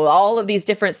 all of these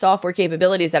different software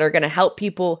capabilities that are going to help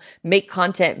people make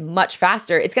content much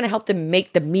faster, it's going to help them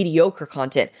make the mediocre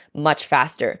content much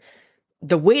faster.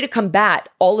 The way to combat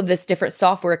all of this different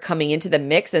software coming into the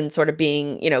mix and sort of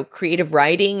being, creative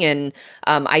writing and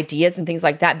ideas and things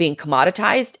like that being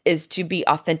commoditized is to be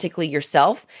authentically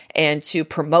yourself and to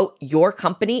promote your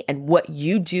company and what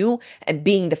you do and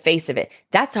being the face of it.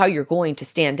 That's how you're going to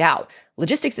stand out.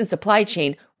 Logistics and supply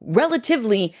chain relative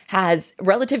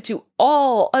to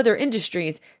all other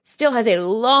industries, still has a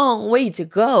long way to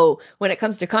go when it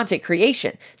comes to content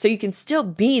creation. So you can still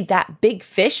be that big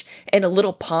fish in a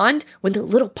little pond when the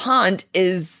little pond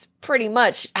is pretty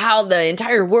much how the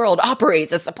entire world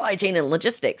operates as supply chain and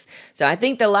logistics. So I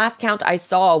think the last count I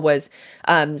saw was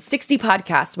 60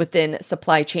 podcasts within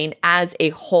supply chain as a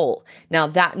whole. Now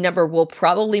that number will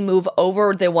probably move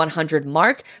over the 100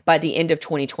 mark by the end of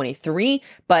 2023,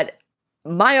 but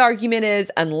my argument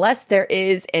is, unless there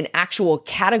is an actual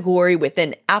category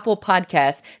within Apple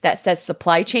Podcasts that says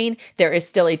supply chain, there is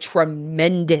still a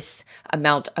tremendous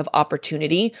amount of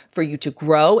opportunity for you to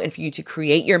grow and for you to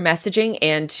create your messaging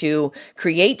and to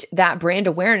create that brand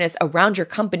awareness around your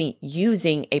company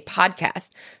using a podcast.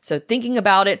 So thinking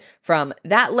about it from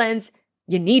that lens,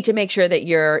 you need to make sure that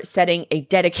you're setting a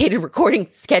dedicated recording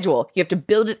schedule. You have to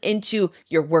build it into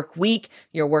your work week,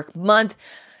 your work month.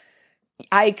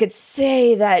 I could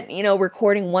say that,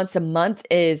 recording once a month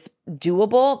is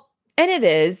doable, and it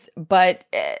is, but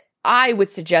I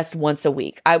would suggest once a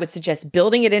week. I would suggest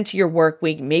building it into your work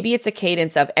week. Maybe it's a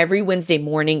cadence of every Wednesday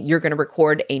morning, you're going to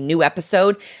record a new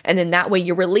episode. And then that way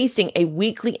you're releasing a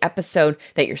weekly episode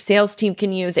that your sales team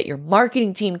can use, that your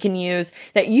marketing team can use,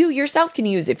 that you yourself can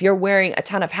use if you're wearing a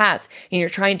ton of hats and you're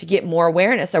trying to get more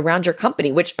awareness around your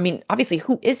company, which, obviously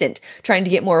who isn't trying to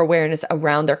get more awareness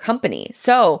around their company?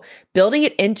 So building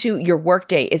it into your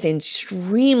workday is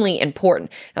extremely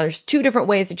important. Now there's two different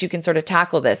ways that you can sort of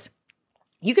tackle this.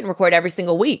 You can record every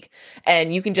single week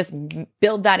and you can just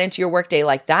build that into your workday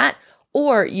like that.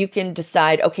 Or you can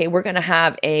decide, okay, we're going to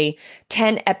have a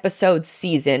 10 episode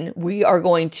season. We are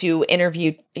going to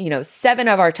interview, 7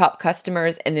 of our top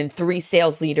customers and then 3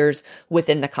 sales leaders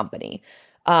within the company.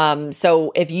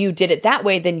 So if you did it that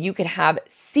way, then you could have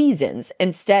seasons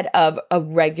instead of a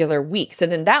regular week. So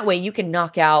then that way you can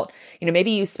knock out,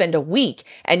 maybe you spend a week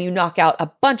and you knock out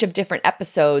a bunch of different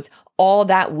episodes all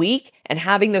that week and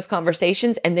having those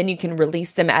conversations, and then you can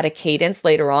release them at a cadence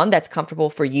later on that's comfortable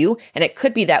for you. And it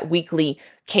could be that weekly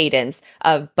cadence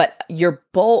but your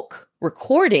bulk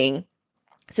recording.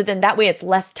 So then that way it's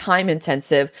less time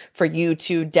intensive for you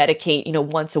to dedicate,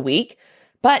 once a week.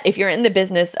 But if you're in the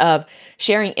business of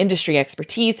sharing industry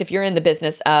expertise, if you're in the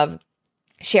business of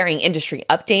sharing industry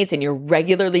updates and you're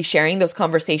regularly sharing those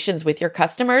conversations with your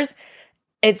customers,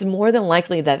 it's more than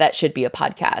likely that that should be a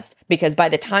podcast, because by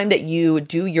the time that you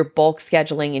do your bulk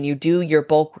scheduling and you do your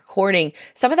bulk recording,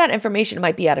 some of that information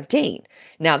might be out of date.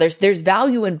 Now, there's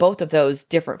value in both of those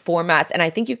different formats, and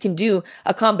I think you can do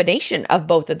a combination of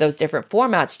both of those different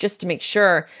formats just to make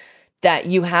sure that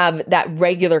you have that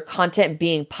regular content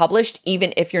being published,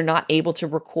 even if you're not able to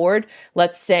record.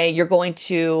 Let's say you're going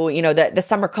to, the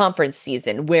summer conference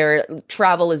season where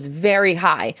travel is very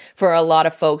high for a lot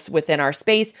of folks within our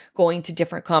space going to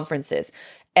different conferences.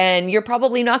 And you're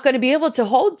probably not going to be able to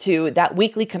hold to that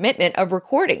weekly commitment of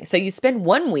recording. So you spend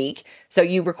 1 week, so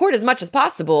you record as much as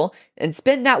possible and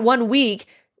spend that 1 week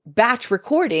batch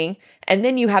recording, and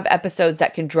then you have episodes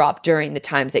that can drop during the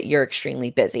times that you're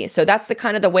extremely busy. So that's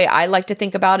the way I like to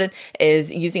think about it,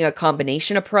 is using a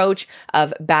combination approach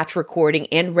of batch recording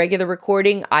and regular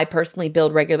recording. I personally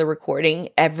build regular recording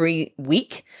every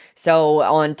week.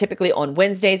 So typically on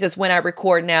Wednesdays is when I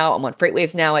record now. I'm on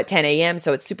FreightWaves now at 10 a.m.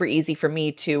 So it's super easy for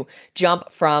me to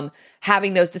jump from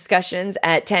having those discussions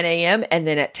at 10 a.m. and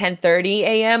then at 10:30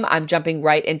 a.m., I'm jumping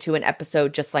right into an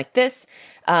episode just like this.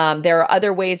 There are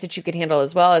other ways that you could handle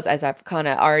as well, as I've kind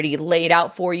of already laid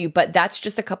out for you, but that's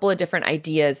just a couple of different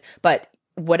ideas. But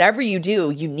whatever you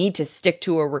do, you need to stick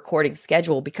to a recording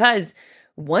schedule, because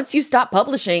once you stop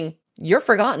publishing, you're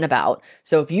forgotten about.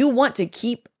 So if you want to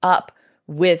keep up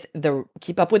with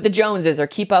the Joneses or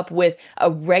keep up with a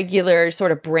regular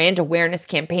sort of brand awareness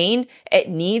campaign, it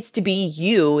needs to be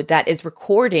you that is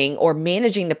recording or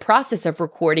managing the process of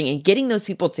recording and getting those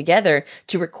people together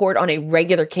to record on a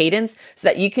regular cadence so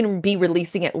that you can be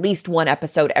releasing at least 1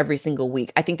 episode every single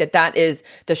week. I think that is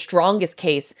the strongest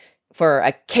case for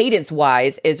a cadence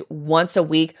wise, is once a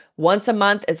week. Once a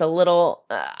month is a little,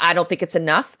 I don't think it's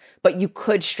enough, but you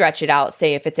could stretch it out.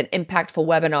 Say if it's an impactful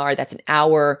webinar that's an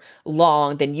hour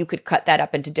long, then you could cut that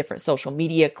up into different social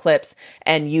media clips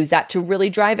and use that to really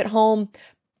drive it home.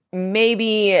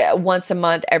 Maybe once a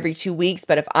month, every 2 weeks.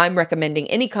 But if I'm recommending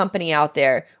any company out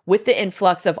there with the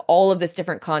influx of all of this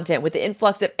different content, with the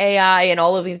influx of AI and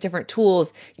all of these different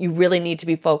tools, you really need to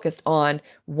be focused on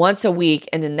once a week.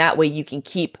 And then that way you can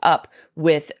keep up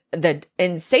with the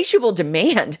insatiable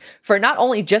demand for not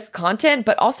only just content,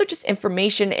 but also just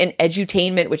information and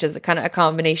edutainment, which is kind of a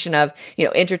combination of,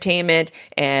 entertainment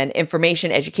and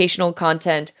information, educational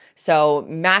content. So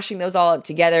mashing those all up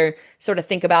together, sort of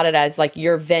think about it as like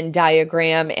your Venn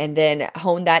diagram, and then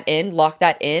hone that in, lock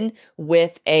that in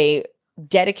with a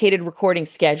dedicated recording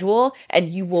schedule, and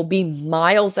you will be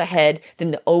miles ahead than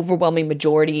the overwhelming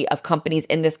majority of companies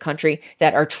in this country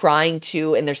that are trying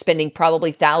to, and they're spending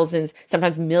probably thousands,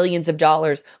 sometimes millions of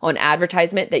dollars on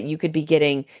advertisement that you could be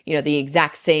getting, the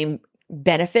exact same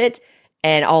benefit.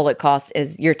 And all it costs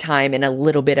is your time and a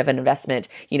little bit of an investment,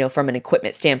 from an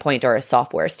equipment standpoint or a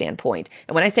software standpoint.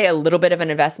 And when I say a little bit of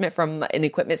an investment from an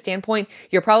equipment standpoint,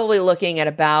 you're probably looking at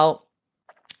about,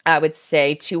 I would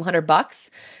say, $200.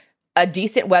 A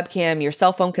decent webcam, your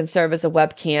cell phone can serve as a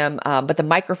webcam, but the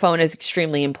microphone is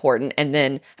extremely important. And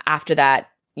then after that,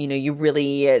 you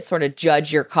really sort of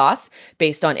judge your costs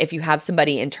based on if you have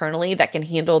somebody internally that can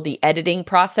handle the editing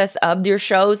process of your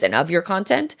shows and of your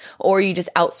content, or you just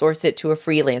outsource it to a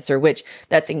freelancer, which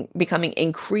that's becoming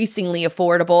increasingly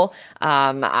affordable.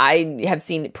 I have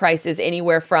seen prices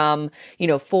anywhere from,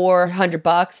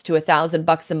 $400 to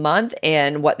 $1,000 a month.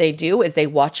 And what they do is they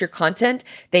watch your content.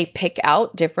 They pick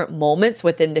out different moments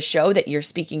within the show that you're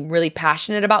speaking really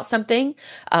passionate about something,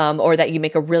 or that you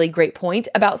make a really great point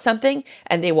about something,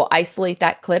 and they will isolate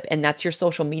that clip, and that's your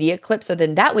social media clip. So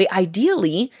then that way,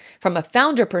 ideally, from a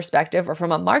founder perspective or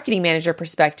from a marketing manager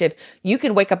perspective, you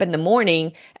can wake up in the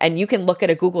morning and you can look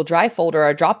at a Google Drive folder or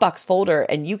a Dropbox folder,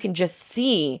 and you can just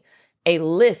see a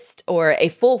list or a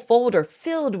full folder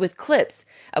filled with clips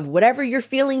of whatever you're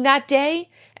feeling that day.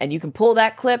 And you can pull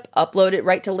that clip, upload it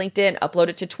right to LinkedIn, upload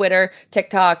it to Twitter,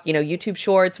 TikTok, YouTube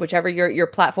Shorts, whichever your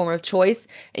platform of choice.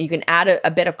 And you can add a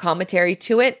bit of commentary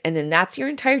to it. And then that's your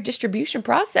entire distribution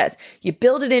process. You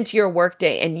build it into your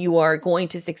workday, and you are going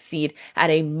to succeed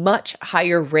at a much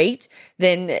higher rate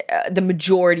than the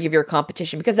majority of your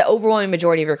competition, because the overwhelming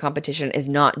majority of your competition is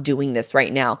not doing this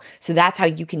right now. So that's how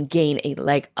you can gain a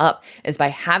leg up, is by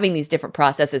having these different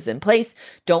processes in place.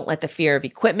 Don't let the fear of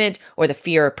equipment or the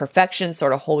fear of perfection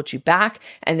sort of hold you back.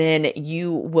 And then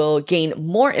you will gain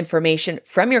more information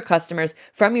from your customers,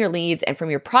 from your leads, and from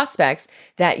your prospects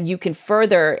that you can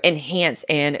further enhance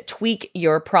and tweak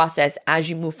your process as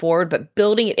you move forward. But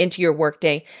building it into your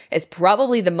workday is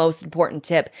probably the most important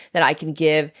tip that I can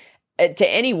give to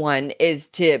anyone, is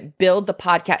to build the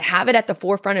podcast, have it at the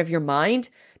forefront of your mind,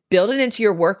 build it into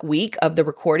your work week of the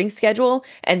recording schedule.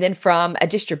 And then from a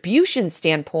distribution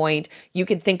standpoint, you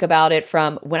can think about it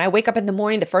from when I wake up in the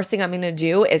morning, the first thing I'm going to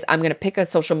do is I'm going to pick a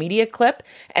social media clip,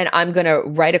 and I'm going to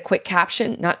write a quick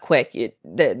caption, not quick,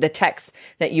 the text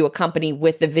that you accompany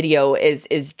with the video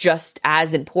is just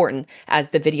as important as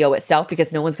the video itself,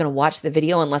 because no one's going to watch the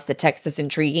video unless the text is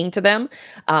intriguing to them.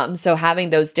 So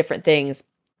having those different things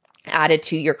added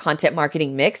to your content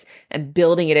marketing mix and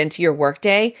building it into your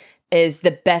workday is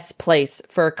the best place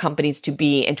for companies to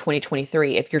be in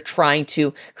 2023. If you're trying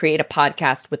to create a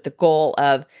podcast with the goal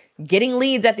of getting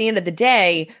leads at the end of the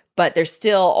day, but there's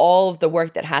still all of the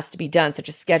work that has to be done, such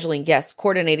as scheduling guests,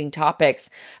 coordinating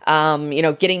topics,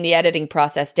 getting the editing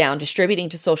process down, distributing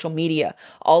to social media.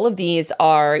 All of these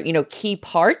are, key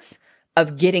parts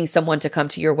of getting someone to come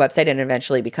to your website and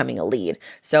eventually becoming a lead.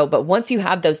 So, but once you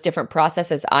have those different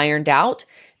processes ironed out,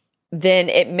 then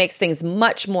it makes things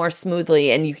much more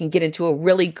smoothly, and you can get into a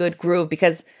really good groove,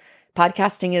 because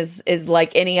podcasting is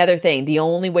like any other thing. The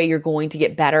only way you're going to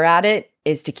get better at it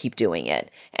is to keep doing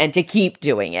it, and to keep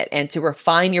doing it, and to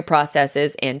refine your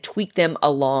processes and tweak them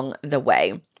along the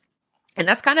way. And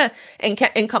that's kind of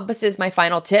encompasses my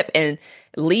final tip, and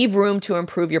leave room to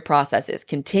improve your processes.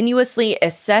 Continuously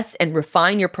assess and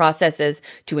refine your processes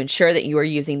to ensure that you are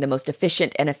using the most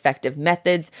efficient and effective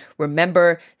methods.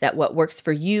 Remember that what works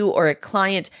for you or a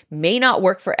client may not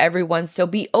work for everyone, so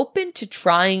be open to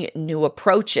trying new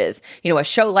approaches. A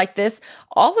show like this,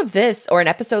 all of this, or an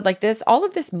episode like this, all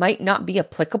of this might not be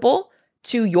applicable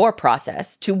to your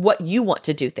process, to what you want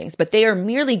to do things, but they are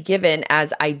merely given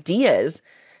as ideas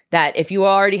that if you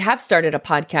already have started a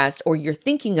podcast, or you're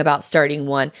thinking about starting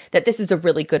one, that this is a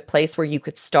really good place where you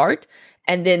could start.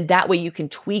 And then that way you can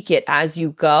tweak it as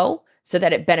you go, so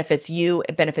that it benefits you,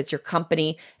 it benefits your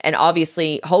company, and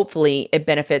obviously, hopefully, it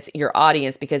benefits your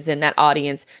audience, because then that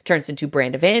audience turns into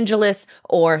brand evangelists,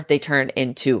 or they turn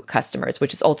into customers,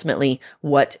 which is ultimately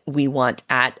what we want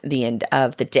at the end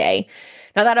of the day.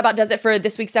 Now, that about does it for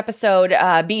this week's episode.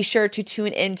 Be sure to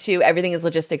tune into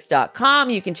everythingislogistics.com.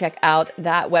 You can check out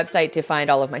that website to find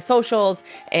all of my socials.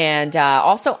 And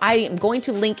also, I am going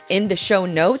to link in the show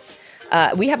notes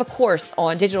we have a course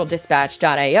on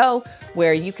digitaldispatch.io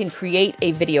where you can create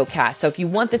a video cast. So if you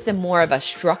want this in more of a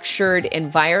structured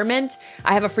environment,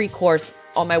 I have a free course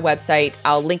on my website.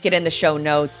 I'll link it in the show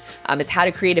notes. It's how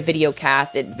to create a video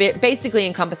cast. It basically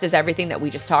encompasses everything that we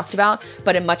just talked about,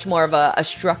 but in much more of a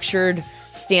structured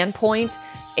standpoint.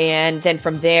 And then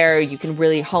from there, you can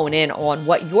really hone in on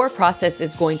what your process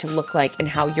is going to look like and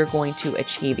how you're going to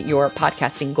achieve your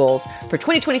podcasting goals for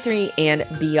 2023 and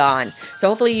beyond. So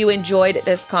hopefully you enjoyed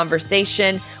this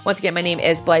conversation. Once again, my name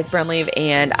is Blythe Brumleve,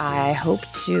 and I hope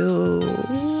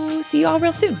to see you all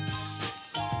real soon.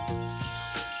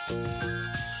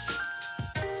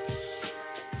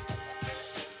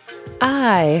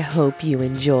 I hope you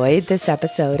enjoyed this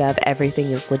episode of Everything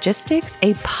is Logistics,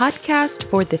 a podcast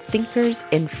for the thinkers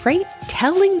in freight,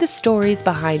 telling the stories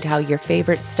behind how your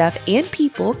favorite stuff and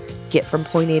people get from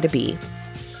point A to B.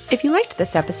 If you liked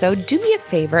this episode, do me a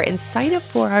favor and sign up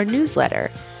for our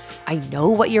newsletter. I know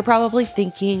what you're probably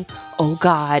thinking, oh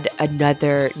God,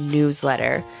 another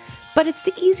newsletter. But it's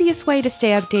the easiest way to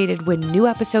stay updated when new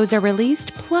episodes are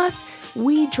released. Plus,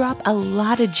 we drop a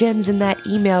lot of gems in that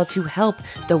email to help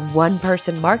the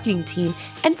one-person marketing team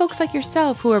and folks like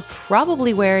yourself who are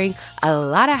probably wearing a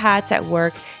lot of hats at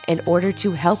work in order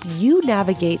to help you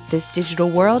navigate this digital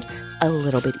world a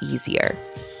little bit easier.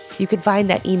 You can find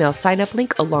that email sign-up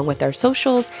link along with our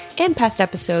socials and past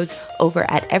episodes over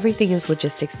at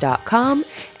everythingislogistics.com.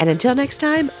 And until next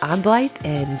time, I'm Blythe,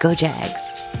 and go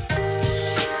Jags.